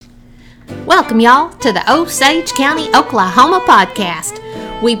Welcome, y'all, to the Osage County, Oklahoma podcast.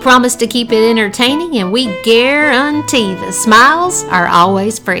 We promise to keep it entertaining, and we guarantee the smiles are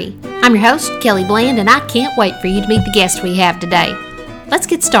always free. I'm your host, Kelly Bland, and I can't wait for you to meet the guest we have today. Let's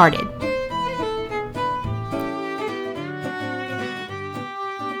get started.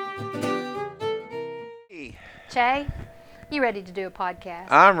 Che, you ready to do a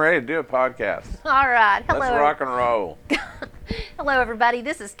podcast? I'm ready to do a podcast. All right. Hello. Let's rock and roll. Hello, everybody.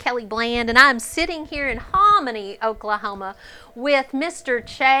 This is Kelly Bland, and I'm sitting here in Hominy, Oklahoma, with Mr.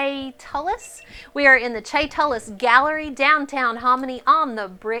 Cha Tullis. We are in the Cha Tullis Gallery, downtown Hominy, on the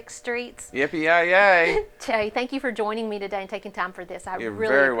brick streets. Yippee-yay-yay. Che, thank you for joining me today and taking time for this. You're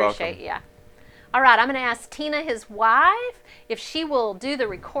really very appreciate welcome. you. All right, I'm going to ask Tina, his wife, if she will do the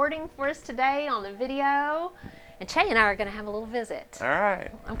recording for us today on the video. And Che and I are going to have a little visit. All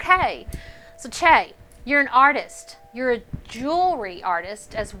right. Okay. So, Che, you're an artist. You're a jewelry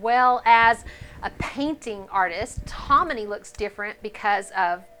artist as well as a painting artist. Hominy looks different because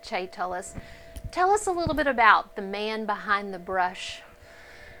of Cha Tullis. Tell us a little bit about the man behind the brush.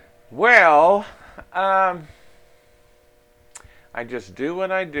 Well, I just do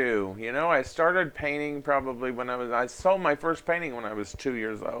what I do. You know, I started painting probably I sold my first painting when I was 2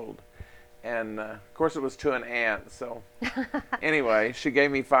 years old. And, of course, it was to an aunt, so anyway, she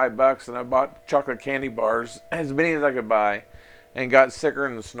gave me $5 and I bought chocolate candy bars, as many as I could buy, and got sicker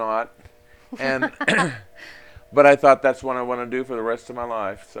than snot. And but I thought that's what I want to do for the rest of my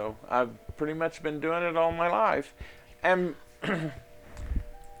life, so I've pretty much been doing it all my life. And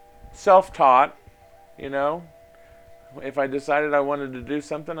self-taught, you know. If I decided I wanted to do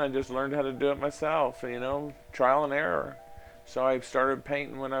something, I just learned how to do it myself, you know, trial and error. So I started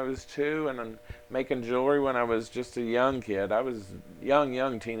painting when I was 2 and then making jewelry when I was just a young kid. I was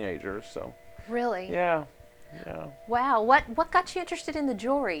young teenager, so. Really? Yeah. Wow. What got you interested in the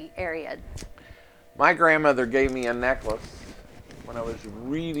jewelry area? My grandmother gave me a necklace when I was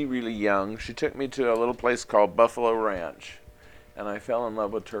really, really young. She took me to a little place called Buffalo Ranch, and I fell in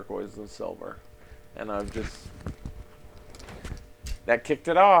love with turquoise and silver. And that kicked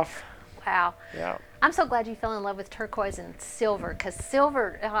it off. Wow. Yeah. I'm so glad you fell in love with turquoise and silver, because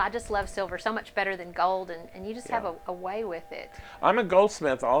silver, I just love silver so much better than gold, and you just have a way with it. I'm a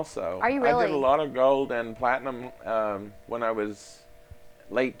goldsmith also. Are you really? I did a lot of gold and platinum when I was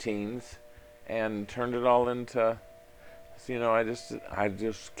late teens, and turned it all into, you know, I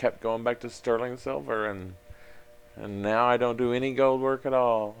just kept going back to sterling silver, and now I don't do any gold work at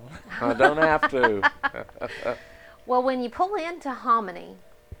all. I don't have to. Well, when you pull into Hominy,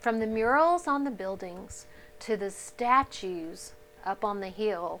 from the murals on the buildings to the statues up on the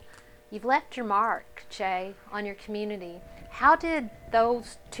hill, you've left your mark, Che, on your community. How did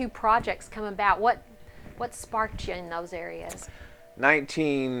those two projects come about? What sparked you in those areas?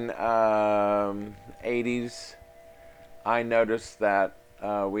 1980s, I noticed that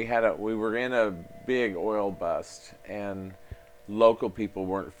we were in a big oil bust, and local people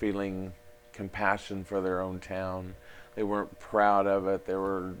weren't feeling compassion for their own town. They weren't proud of it. There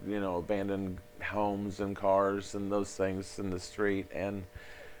were, you know, abandoned homes and cars and those things in the street. And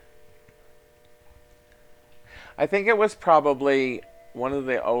I think it was probably one of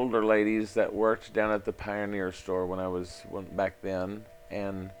the older ladies that worked down at the Pioneer store went back then.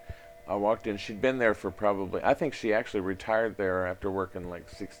 And I walked in. She'd been there for I think she actually retired there after working like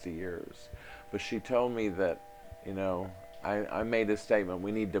 60 years. But she told me that, you know, I made a statement,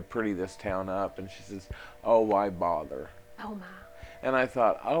 we need to pretty this town up, and she says, oh, why bother? Oh, my. And I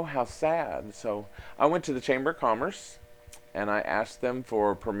thought, oh, how sad. So I went to the Chamber of Commerce, and I asked them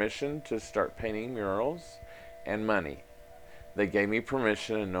for permission to start painting murals and money. They gave me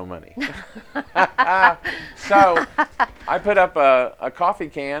permission and no money. So I put up a coffee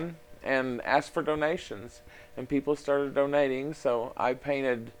can and asked for donations, and people started donating. So I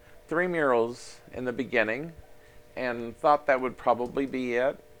painted 3 murals in the beginning, and thought that would probably be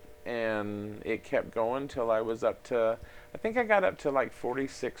it, and it kept going till I was I got up to like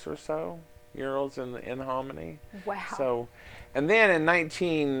 46 or so murals in Hominy. Wow. So, and then in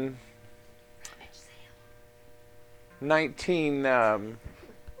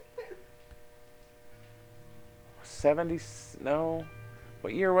 1970, no,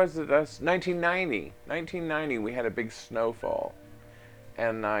 what year was it? 1990. 1990, we had a big snowfall,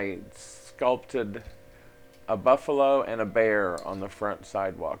 and I sculpted a buffalo and a bear on the front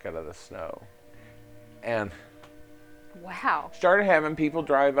sidewalk out of the snow. And wow. Started having people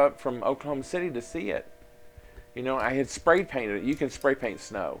drive up from Oklahoma City to see it. You know, I had spray painted it. You can spray paint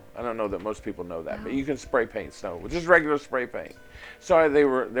snow. I don't know that most people know that, but you can spray paint snow with just regular spray paint. So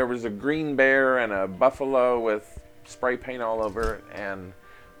there was a green bear and a buffalo with spray paint all over it, and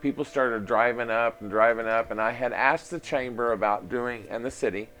people started driving up, and I had asked the chamber about doing, and the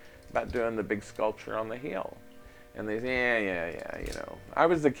city, about doing the big sculpture on the hill. And they said, yeah, you know. I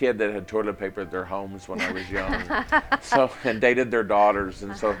was the kid that had toilet papered their homes when I was young, and dated their daughters,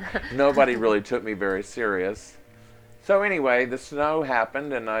 and so nobody really took me very serious. So anyway, the snow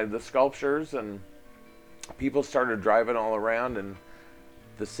happened, and the sculptures, and people started driving all around, and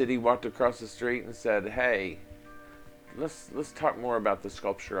the city walked across the street and said, hey, let's talk more about the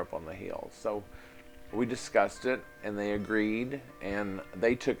sculpture up on the hill. So we discussed it, and they agreed, and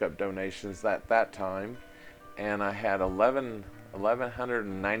they took up donations at that time. And I had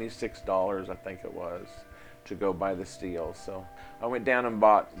 $1,196, I think it was, to go buy the steel. So I went down and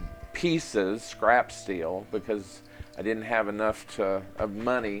bought pieces, scrap steel, because I didn't have enough of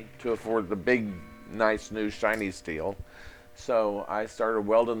money to afford the big, nice, new, shiny steel. So I started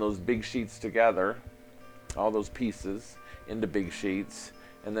welding those big sheets together, all those pieces, into big sheets,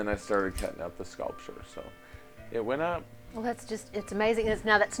 and then I started cutting out the sculpture. So it went up. Well, it's amazing.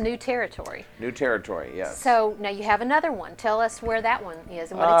 Now that's new territory. New territory, yes. So now you have another one. Tell us where that one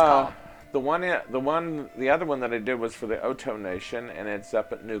is and what it's called. The other one that I did was for the Oto Nation, and it's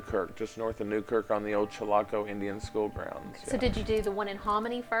up at Newkirk, just north of Newkirk on the old Chilocco Indian School grounds. So did you do the one in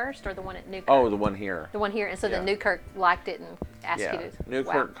Hominy first, or the one at Newkirk? Oh, the one here. The one here, and so then Newkirk liked it and asked you to.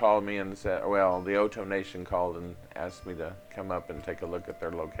 Newkirk called me and said, well, the Oto Nation called and asked me to come up and take a look at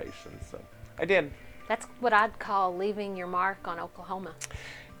their location. So I did. That's what I'd call leaving your mark on Oklahoma.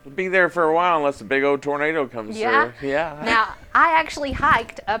 It'll be there for a while unless a big old tornado comes through. Yeah. Now, I actually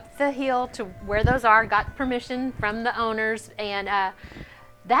hiked up the hill to where those are, got permission from the owners, and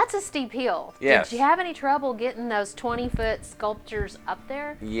that's a steep hill. Yes. Did you have any trouble getting those 20-foot sculptures up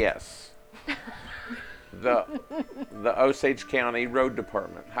there? Yes. The Osage County Road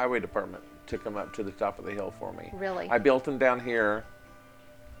Department, Highway Department, took them up to the top of the hill for me. Really? I built them down here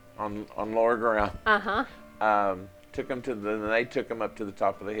on lower ground. Took them they took them up to the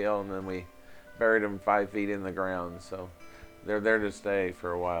top of the hill, and then we buried them 5 feet in the ground. So they're there to stay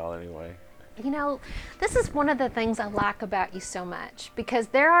for a while anyway. You know, this is one of the things I like about you so much, because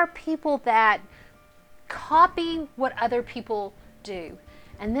there are people that copy what other people do.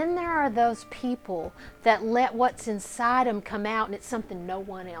 And then there are those people that let what's inside them come out, and it's something no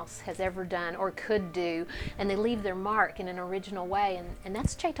one else has ever done or could do, and they leave their mark in an original way, and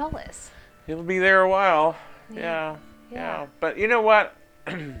that's Cha Tullis. It'll be there a while. Yeah. But you know what?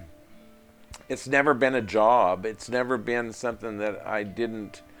 It's never been a job. It's never been something that I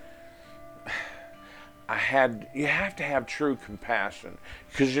didn't... You have to have true compassion,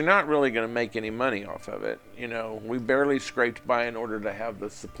 because you're not really going to make any money off of it. You know, we barely scraped by in order to have the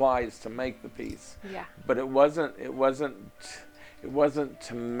supplies to make the piece. Yeah. But it wasn't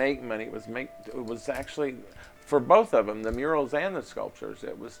to make money. It was actually, for both of them, the murals and the sculptures,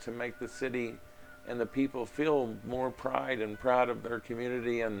 it was to make the city and the people feel more pride and proud of their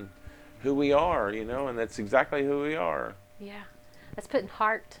community and who we are, you know, and that's exactly who we are. Yeah. That's putting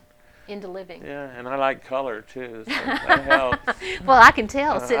heart into living. Yeah, and I like color too, so that helps. Well, I can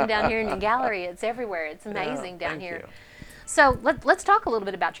tell sitting down here in your gallery. It's everywhere. It's amazing down here. You. So let's talk a little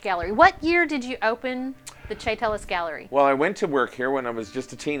bit about your gallery. What year did you open the Cha Tullis Gallery? Well, I went to work here when I was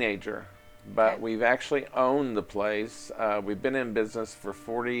just a teenager, but we've actually owned the place. We've been in business for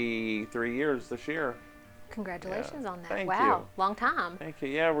 43 years this year. Congratulations on that. Thank wow, you. long time. Thank you.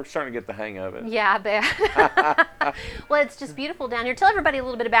 Yeah, we're starting to get the hang of it. Yeah, I bet. Well, it's just beautiful down here. Tell everybody a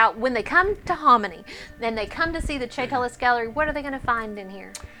little bit about when they come to Hominy and they come to see the Cha Tullis Gallery, what are they going to find in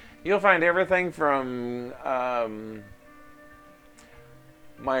here? You'll find everything from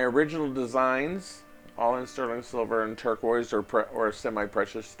my original designs, all in sterling silver and turquoise or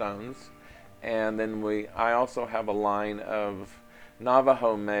semi-precious stones. And then I also have a line of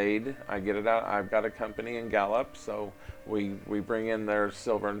Navajo made. I get it out. I've got a company in Gallup, so we bring in their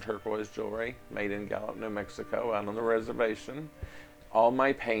silver and turquoise jewelry made in Gallup, New Mexico, out on the reservation. All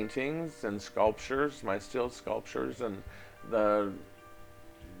my paintings and sculptures, my steel sculptures, and the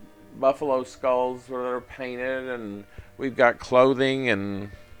buffalo skulls that are painted, and we've got clothing, and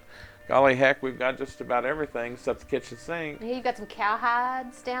golly heck, we've got just about everything except the kitchen sink. Yeah, you've got some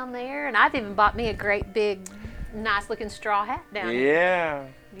cowhides down there, and I've even bought me a great big nice looking straw hat down here.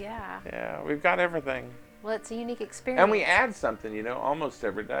 Yeah, we've got everything. Well, it's a unique experience. And we add something, you know, almost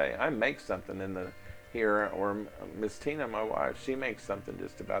every day. I make something here, or Miss Tina, my wife, she makes something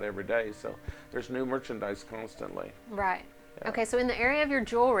just about every day. So there's new merchandise constantly. Right. Yeah. Okay, so in the area of your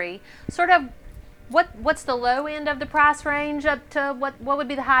jewelry, sort of what's the low end of the price range up to what would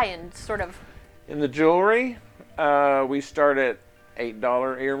be the high end, sort of? In the jewelry, we start at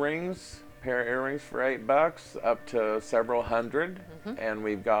 $8 earrings, pair of earrings for $8 up to several hundred, and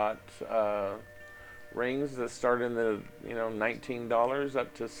we've got rings that start in the $19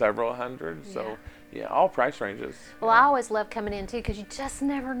 up to several hundred. So yeah, all price ranges. Well, I always love coming in too because you just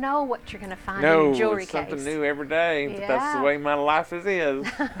never know what you're going to find in No, a jewelry it's case. something new every day. But that's Yeah. the way my life is.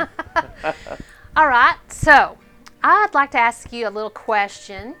 All right, so I'd like to ask you a little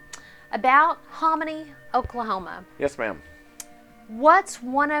question about Hominy, Oklahoma. Yes, ma'am. What's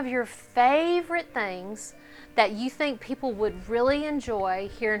one of your favorite things that you think people would really enjoy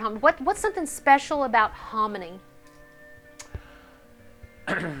here in Hominy? What's something special about Hominy?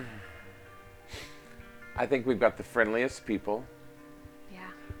 I think we've got the friendliest people.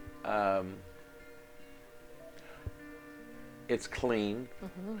 Yeah. It's clean.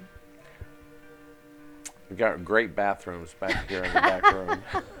 We've got great bathrooms back here in the back room.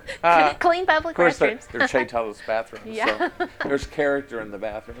 Clean public Of course, restrooms. they're Cha Tullis bathrooms, Yeah. so there's character in the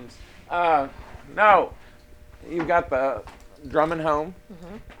bathrooms. No, you've got the Drummond Home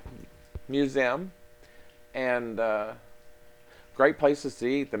Museum, and great places to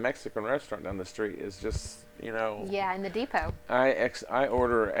eat. The Mexican restaurant down the street is just, Yeah, in the depot. I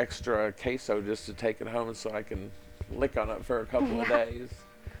order extra queso just to take it home so I can lick on it for a couple of days.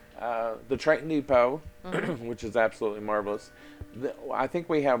 The train depot, which is absolutely marvelous. I think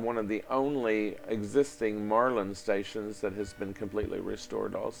we have one of the only existing Marlin stations that has been completely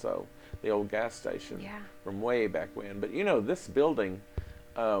restored also, the old gas station from way back when. But this building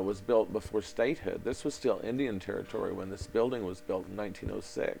was built before statehood. This was still Indian territory when this building was built in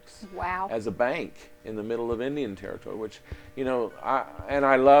 1906. Wow. As a bank in the middle of Indian territory, which,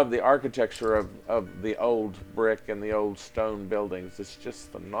 I love the architecture of the old brick and the old stone buildings. It's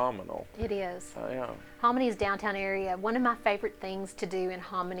just phenomenal. It is. Yeah. Homony's downtown area. One of my favorite things to do in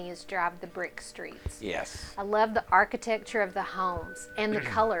Hominy is drive the brick streets. Yes. I love the architecture of the homes and the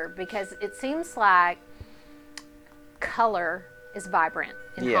color because it seems like color is vibrant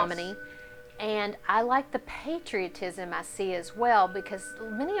in Hominy. And I like the patriotism I see as well because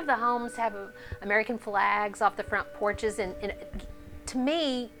many of the homes have American flags off the front porches. And to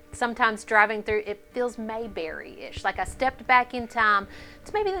me, sometimes driving through, it feels Mayberry-ish. Like I stepped back in time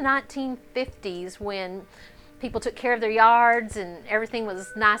to maybe the 1950s when people took care of their yards and everything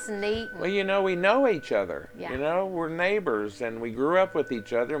was nice and neat. Well, we know each other. Yeah. We're neighbors, and we grew up with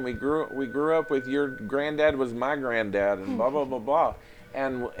each other, and we grew up with your granddad was my granddad, and blah blah blah blah.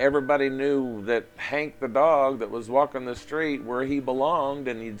 And everybody knew that Hank the dog that was walking the street where he belonged,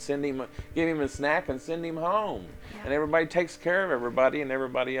 and you'd give him a snack and send him home. Yeah. And everybody takes care of everybody and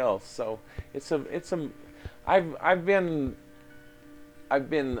everybody else. So I've been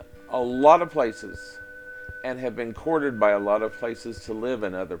a lot of places and have been courted by a lot of places to live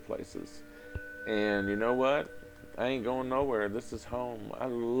in other places. And you know what? I ain't going nowhere. This is home. I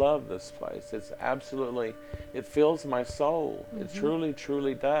love this place. It fills my soul. It truly,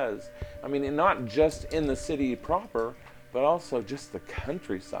 truly does. I mean, and not just in the city proper, but also just the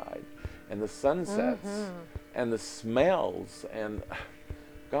countryside and the sunsets and the smells and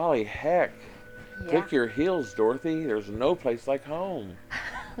golly heck. Click your heels, Dorothy. There's no place like home.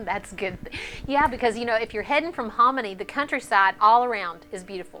 That's good. Yeah, because if you're heading from Hominy, the countryside all around is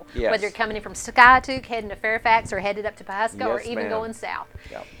beautiful. Yes. Whether you're coming in from Skiatook, heading to Fairfax, or headed up to Pawhuska, or even going south.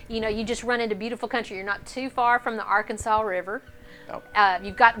 Yep. You just run into beautiful country. You're not too far from the Arkansas River. Yep.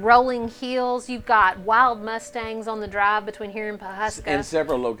 You've got rolling hills. You've got wild Mustangs on the drive between here and Pawhuska. In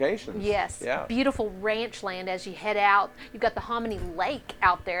several locations. Yes. Yeah. Beautiful ranch land as you head out. You've got the Hominy Lake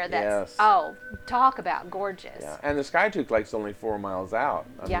out there. That's talk about gorgeous. Yeah. And the Skiatook Lake's only 4 miles out.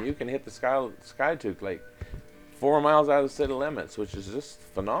 I mean, you can hit the Skiatook Lake 4 miles out of the city limits, which is just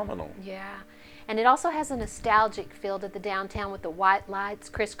phenomenal. Yeah. And it also has a nostalgic feel to the downtown with the white lights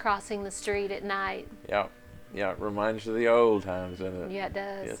crisscrossing the street at night. Yeah. Yeah, it reminds you of the old times, doesn't it? Yeah, it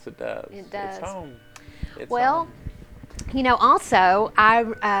does. Yes, it does. It does. It's home. Well, also,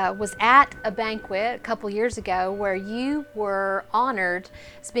 I was at a banquet a couple years ago where you were honored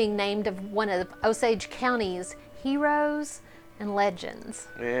as being named of one of Osage County's heroes and legends.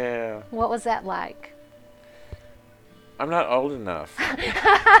 Yeah. What was that like? I'm not old enough.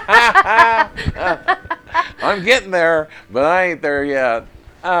 I'm getting there, but I ain't there yet.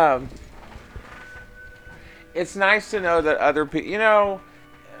 It's nice to know that other people,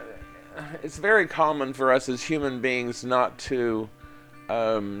 it's very common for us as human beings not to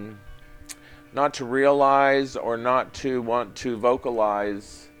realize or not to want to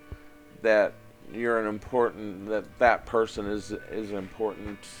vocalize that that person is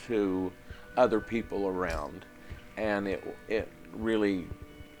important to other people around, and it really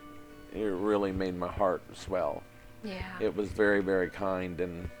made my heart swell. Yeah. It was very, very kind,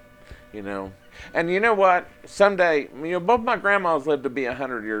 and you know. And you know what? Someday, you know, both my grandmas lived to be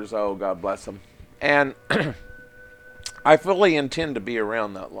 100 years old, God bless them. And I fully intend to be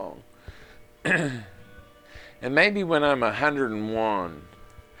around that long. And maybe when I'm 101,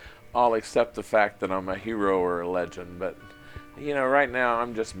 I'll accept the fact that I'm a hero or a legend. But, you know, right now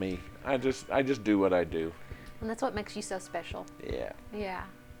I'm just me. I just do what I do. And that's what makes you so special. Yeah. Yeah.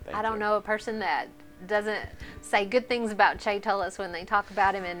 Thank I don't you. know a person that doesn't say good things about Cha Tullis when they talk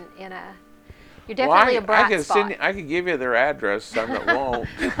about him in a. You're definitely a bright spot. I could give you their address, some that won't.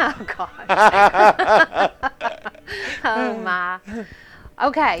 Oh gosh. Oh my.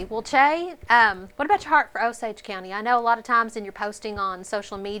 Okay, well, Che, what about your heart for Osage County? I know a lot of times in your posting on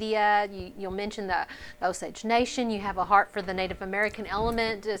social media, you'll mention the Osage Nation. You have a heart for the Native American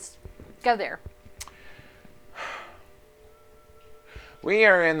element. Just go there. We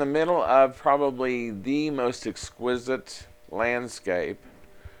are in the middle of probably the most exquisite landscape,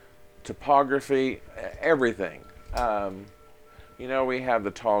 topography, everything. You know, we have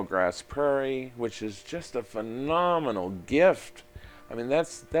the tall grass prairie, which is just a phenomenal gift. I mean,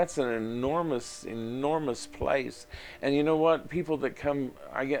 that's an enormous place. And you know what? People that come,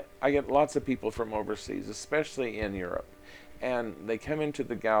 I get lots of people from overseas, especially in Europe, and they come into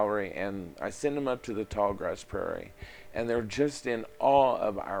the gallery, and I send them up to the tall grass prairie, and they're just in awe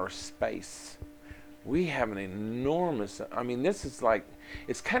of our space. We have an enormous, I mean, this is like,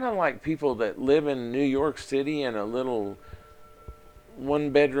 it's kind of like people that live in New York City in a little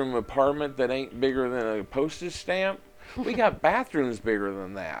one-bedroom apartment that ain't bigger than a postage stamp. We got bathrooms bigger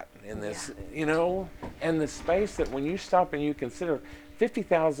than that in this, you know, and the space that when you stop and you consider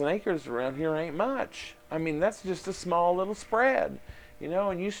 50,000 acres around here ain't much. I mean, that's just a small little spread, you know,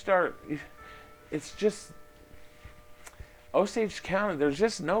 and you start, it's just, Osage County, there's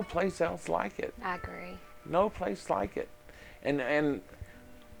just no place else like it. I agree. No place like it. And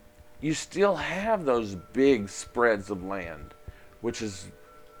you still have those big spreads of land, which is,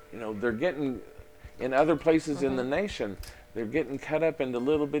 you know, they're getting, in other places in the nation, they're getting cut up into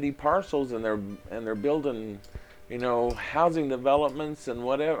little bitty parcels, and they're building, you know, housing developments and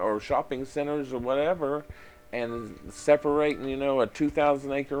whatever, or shopping centers or whatever, and separating, you know, a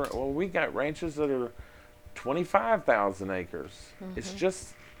 2,000 acre. Well, we got ranches that are 25,000 acres. It's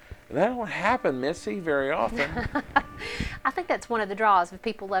just, that don't happen, Missy, very often. I think that's one of the draws of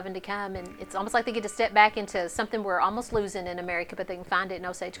people loving to come, and it's almost like they get to step back into something we're almost losing in America, but they can find it in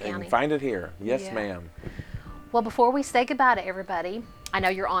Osage They County. can find it here. Yes, Yeah. ma'am. Well, before we say goodbye to everybody, I know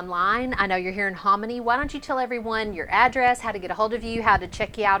you're online. I know you're here in Hominy. Why don't you tell everyone your address, how to get a hold of you, how to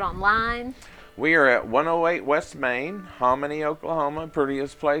check you out online? We are at 108 West Main, Hominy, Oklahoma,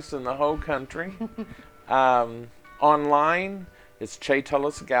 prettiest place in the whole country. Online, it's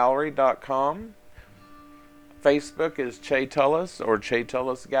chatullisgallery.com. Facebook is Cha Tullis or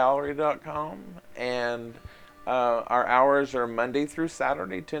chatullisgallery.com. And our hours are Monday through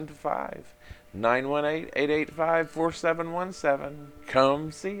Saturday, 10 to 5. 918-885-4717.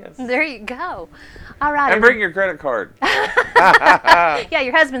 Come see us. There you go. All right. And bring your credit card. Yeah,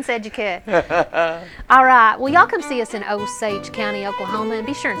 your husband said you could. All right. Well, y'all come see us in Osage County, Oklahoma, and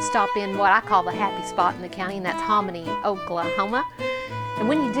be sure and stop in what I call the happy spot in the county, and that's Hominy, Oklahoma. And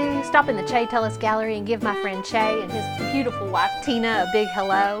when you do, stop in the Cha Tullis Gallery and give my friend Che and his beautiful wife Tina a big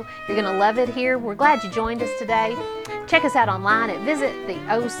hello. You're going to love it here. We're glad you joined us today. Check us out online at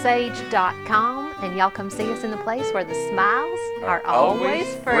visittheosage.com, and y'all come see us in the place where the smiles are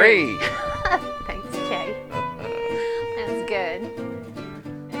always free. Thank